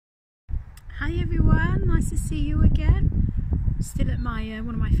Hi everyone, nice to see you again. Still at my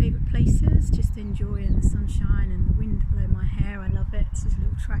one of my favourite places, just enjoying the sunshine and the wind blow my hair. I love it. There's a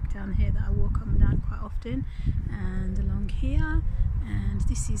little track down here that I walk up and down quite often, and along here. And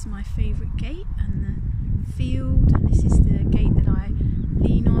this is my favourite gate and the field. And this is the gate that I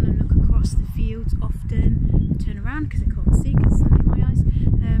lean on and look across the fields often. I turn around because I can't see because it's in my eyes.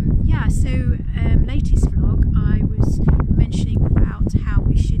 Latest vlog I was mentioning about how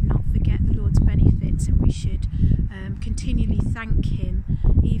we should not forget the Lord's benefits, and we should continually thank Him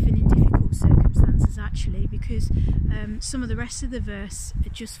even in difficult circumstances, actually, because some of the rest of the verse are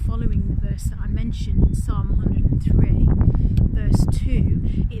just following the verse that I mentioned in Psalm 103 verse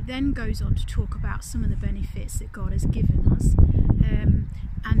 2. It then goes on to talk about some of the benefits that God has given us,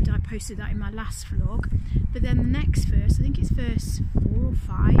 and I posted that in my last vlog. But then the next verse, I think it's verse 4 or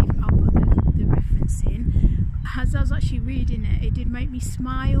 5, I'll put the reference in. As I was actually reading it, it did make me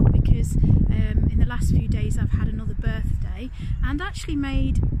smile because in the last few days I've had another birthday and actually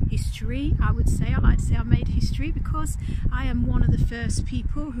made history. I would say, I like to say I've made history because I am one of the first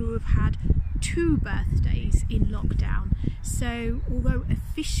people who have had 2 birthdays in lockdown. So although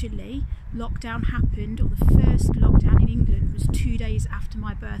officially lockdown happened, or the first lockdown in England was 2 days after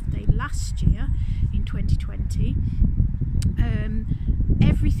my birthday last year in 2020,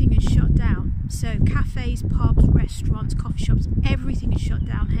 everything is shut down. So cafes, pubs, restaurants, coffee shops, everything is shut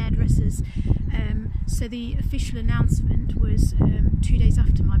down, hairdressers. So the official announcement was 2 days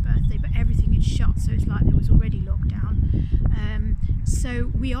after my birthday, but everything is shut, so it's like there was already lockdown.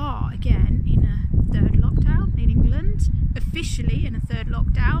 So we are again in a 3rd lockdown in England, officially in a 3rd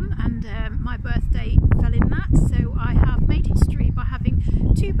lockdown, and my birthday fell in that, so I have made history by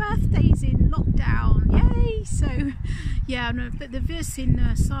having 2 birthdays in lockdown. Yay! So yeah, no, but the verse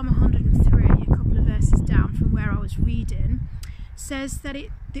in Psalm 103, a couple of verses down from where I was reading, says that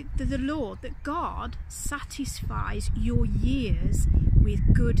the Lord, that God satisfies your years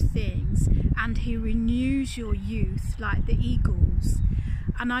with good things, and He renews your youth like the eagles.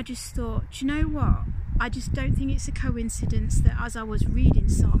 And I just thought, do you know what? I just don't think it's a coincidence that as I was reading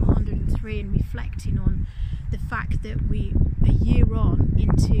Psalm 103 and reflecting on the fact that we, a year on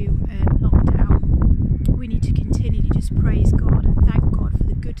into lockdown, we need to continually just praise God and thank God for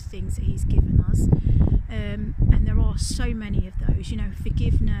the good things that He's given us. And there are so many of those, you know,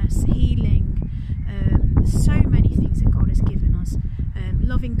 forgiveness, healing, so many things that God has given us.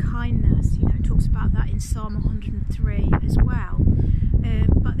 Loving kindness, you know, it talks about that in Psalm 103 as well.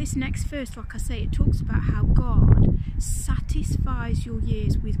 But this next verse, like I say, it talks about how God satisfies your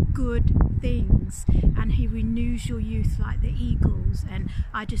years with good things, and He renews your youth like the eagles. And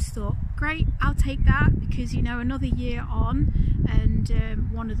I just thought, great, I'll take that, because, you know, another year on,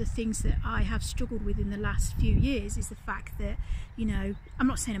 and one of the things that I have struggled with in the last few years is the fact that, you know, I'm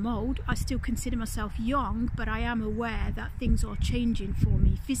not saying I'm old, I still consider myself young, but I am aware that things are changing for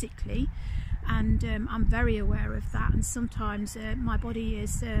me physically, and I'm very aware of that, and sometimes my body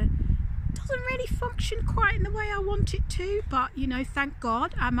is doesn't really function quite in the way I want it to, but, you know, thank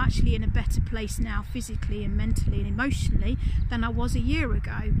God I'm actually in a better place now physically and mentally and emotionally than I was a year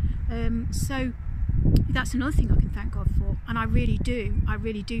ago. So that's another thing I can thank God for, and I really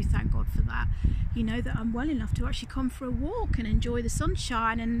do thank God for that, you know, that I'm well enough to actually come for a walk and enjoy the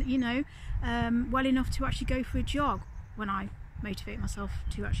sunshine, and, you know, well enough to actually go for a jog when I motivate myself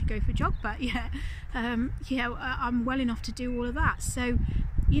to actually go for a jog. But yeah, I'm well enough to do all of that. So,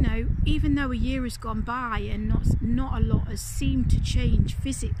 you know, even though a year has gone by and not a lot has seemed to change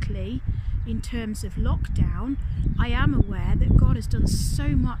physically in terms of lockdown, I am aware that God has done so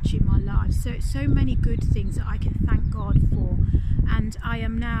much in my life, so many good things that I can thank God for. And I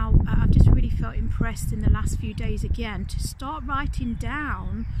am now, I've just really felt impressed in the last few days again to start writing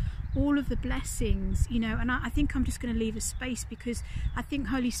down all of the blessings, you know, and I think I'm just going to leave a space, because I think,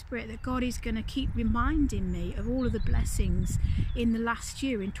 Holy Spirit, that God is going to keep reminding me of all of the blessings in the last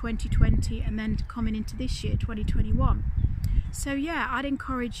year, in 2020, and then coming into this year, 2021. So yeah, I'd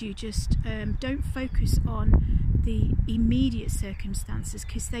encourage you, just don't focus on the immediate circumstances,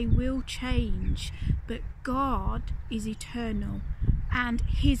 because they will change, but God is eternal and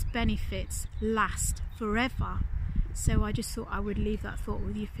His benefits last forever. So I just thought I would leave that thought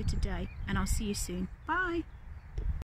with you for today, and I'll see you soon. Bye.